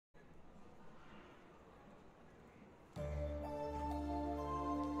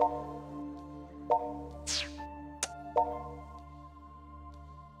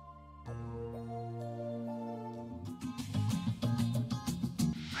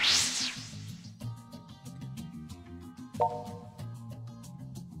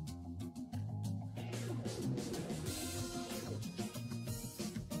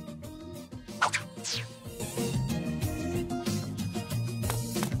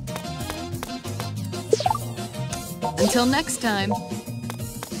Until next time.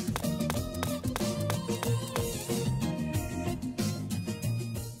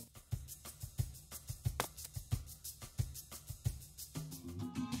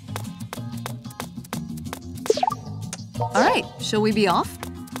 All right, shall we be off?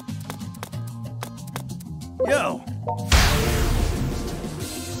 Yo!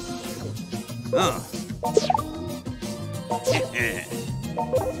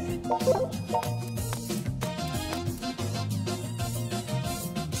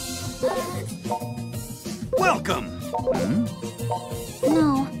 Welcome! Hmm?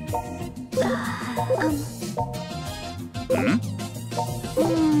 No. Hmm?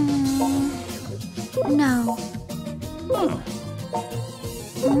 No. Huh.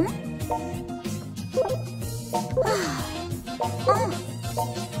 Hmm?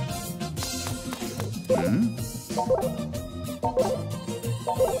 Hmm?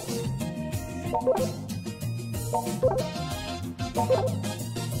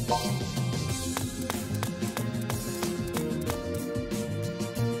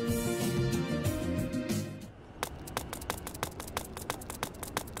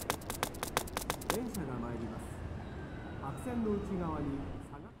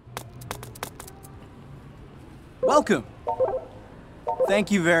 Welcome.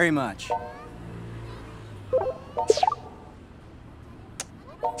 Thank you very much.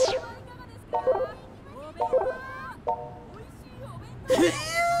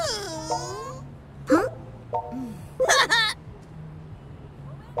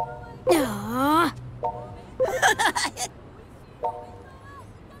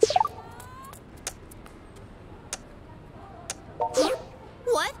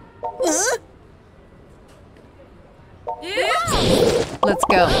 What? Let's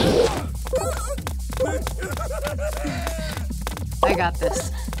go. I got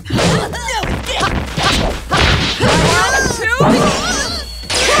this.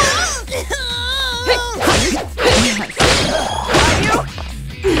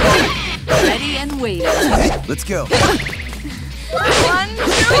 Ready and waiting. Let's go. 1, 2.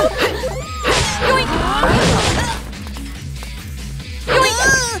 Yoink.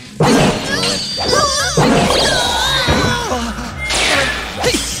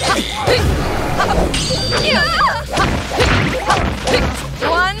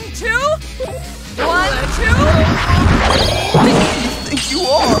 One, two. 1, 2. Who do you think you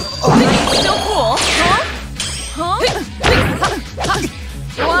are? Still cool, huh? Huh?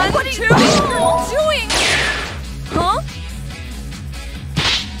 1, 2. Doing? Huh?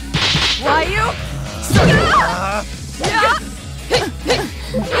 Why you? Yeah.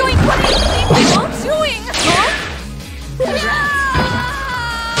 Yoink, what do you think I'm doing? Huh?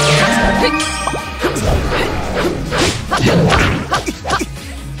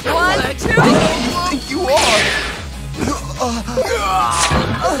 One, 2. Who do you think you are?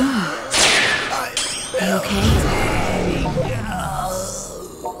 You okay?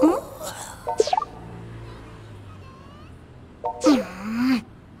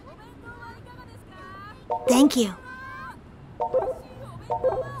 Thank you.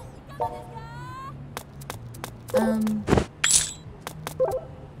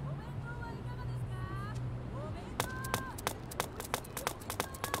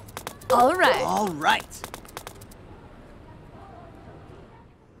 All right. All right.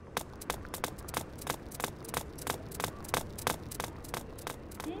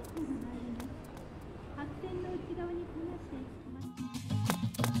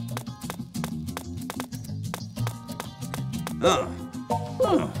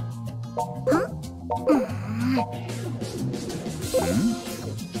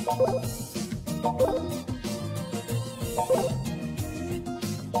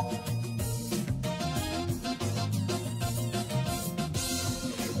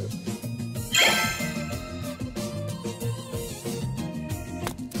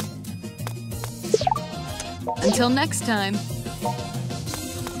 Until next time.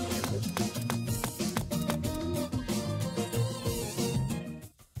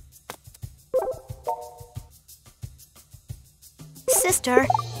 Sister.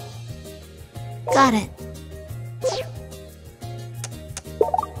 Got it.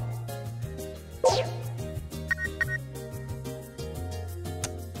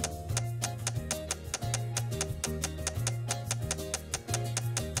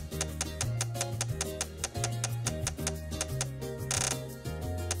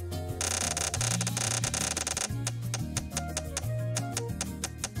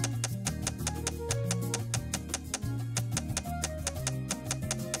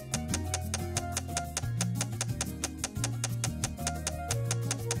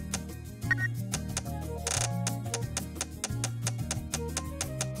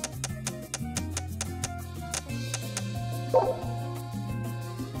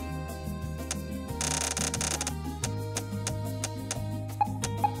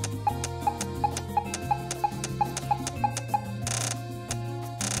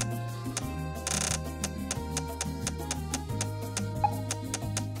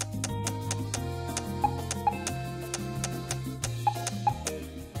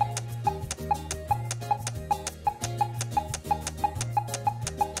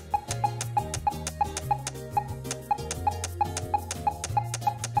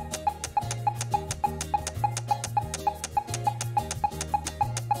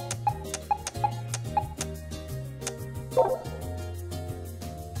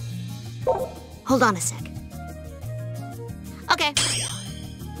 Hold on a sec. Okay.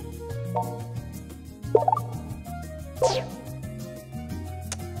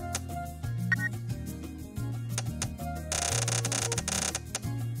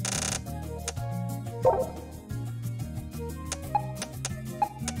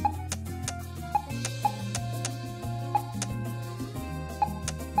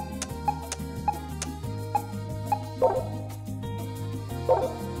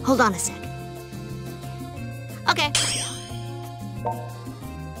 Hold on a sec. Okay.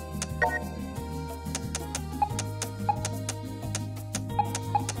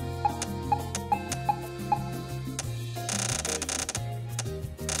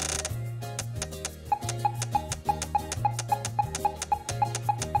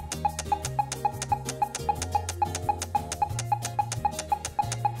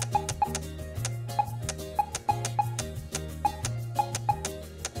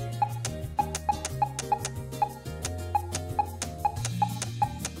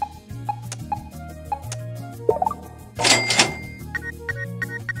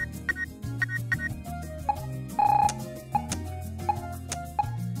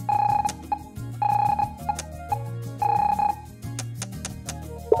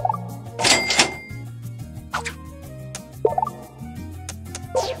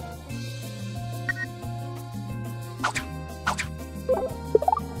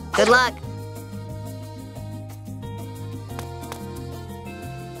 Good luck.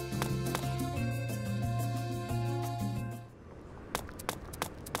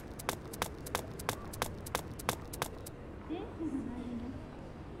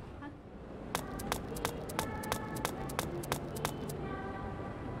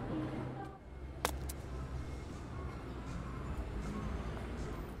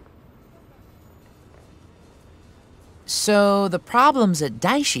 So the problem's at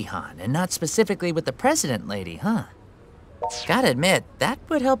Daishihan and not specifically with the president lady, huh? Gotta admit, that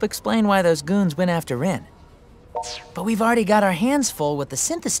would help explain why those goons went after Rin. But we've already got our hands full with the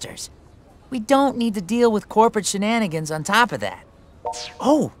synthesters. We don't need to deal with corporate shenanigans on top of that.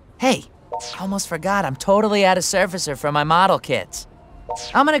 Oh, hey, almost forgot I'm totally out of surfacer for my model kits.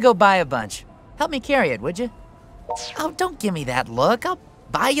 I'm gonna go buy a bunch. Help me carry it, would you? Oh, don't give me that look. I'll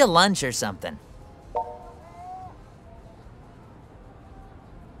buy you lunch or something.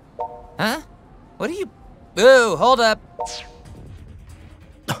 Huh? What are you... Ooh, hold up.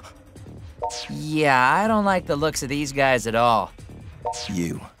 Yeah, I don't like the looks of these guys at all.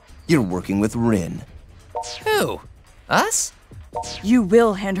 You're working with Rin. Who? Us? You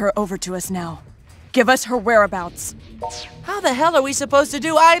will hand her over to us now. Give us her whereabouts. How the hell are we supposed to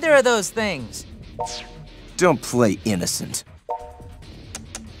do either of those things? Don't play innocent.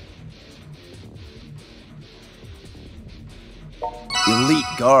 Elite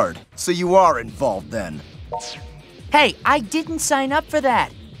guard, so you are involved then. Hey, I didn't sign up for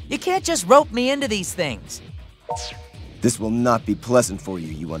that. You can't just rope me into these things. This will not be pleasant for you,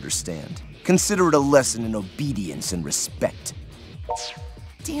 you understand. Consider it a lesson in obedience and respect.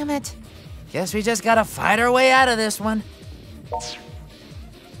 Damn it. Guess we just gotta fight our way out of this one.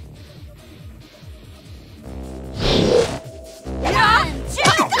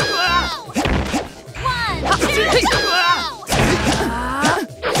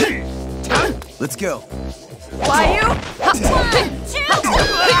 Let's go. Why you? Why's everything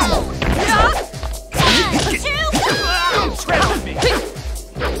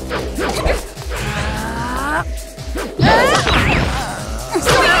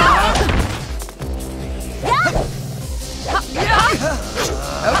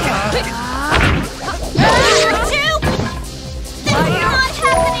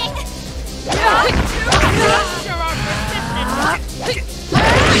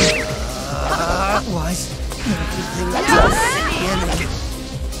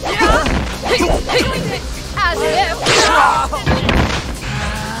As if.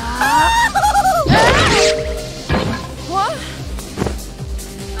 What?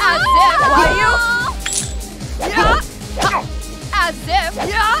 As if. Why you? As if.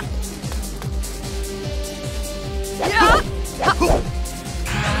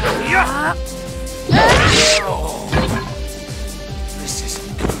 This is...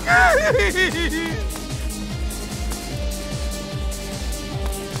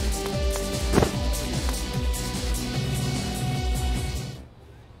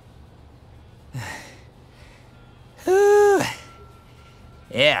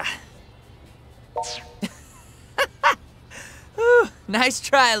 Yeah. Whew, nice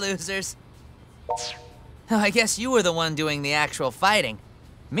try, losers. Oh, I guess you were the one doing the actual fighting.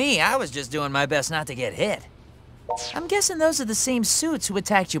 Me, I was just doing my best not to get hit. I'm guessing those are the same suits who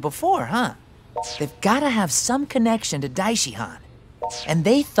attacked you before, huh? They've gotta have some connection to Daishihan. And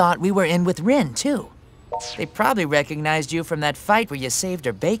they thought we were in with Rin, too. They probably recognized you from that fight where you saved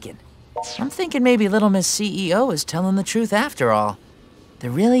her bacon. I'm thinking maybe Little Miss CEO is telling the truth after all. There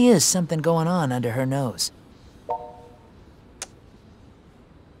really is something going on under her nose.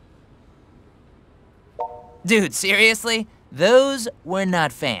 Dude, seriously? Those were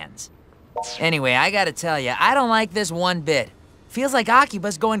not fans. Anyway, I gotta tell you, I don't like this one bit. Feels like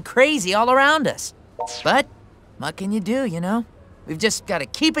Akiba's going crazy all around us. But, what can you do, you know? We've just gotta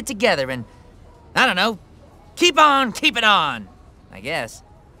keep it together and, I don't know, keep on keeping on, I guess.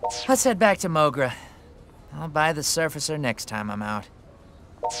 Let's head back to Mogra. I'll buy the surfacer next time I'm out.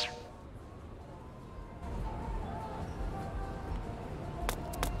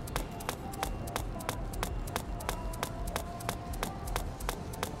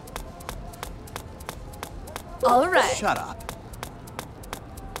 All right. Shut up.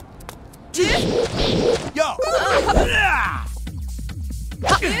 Yo!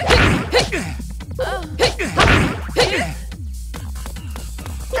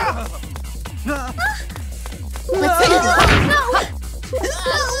 Let's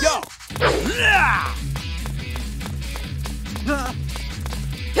go. Yo!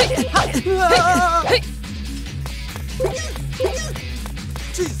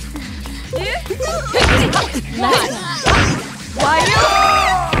 Why you? One,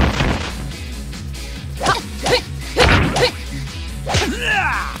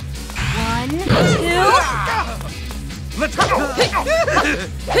 two. Let's go!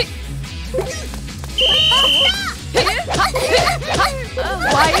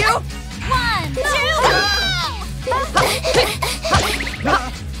 Why you? 1, 2.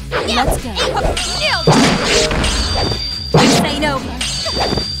 Let's go. This ain't over.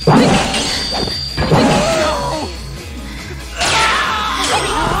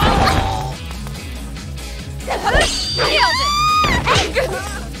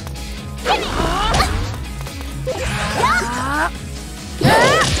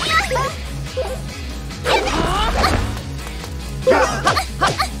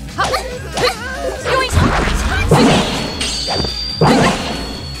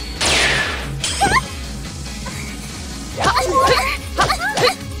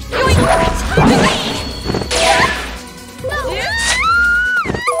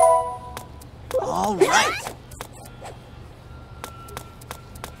 All right.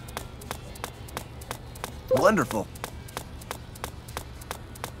 Wonderful.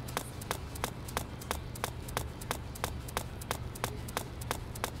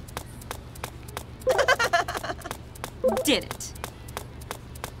 Did it.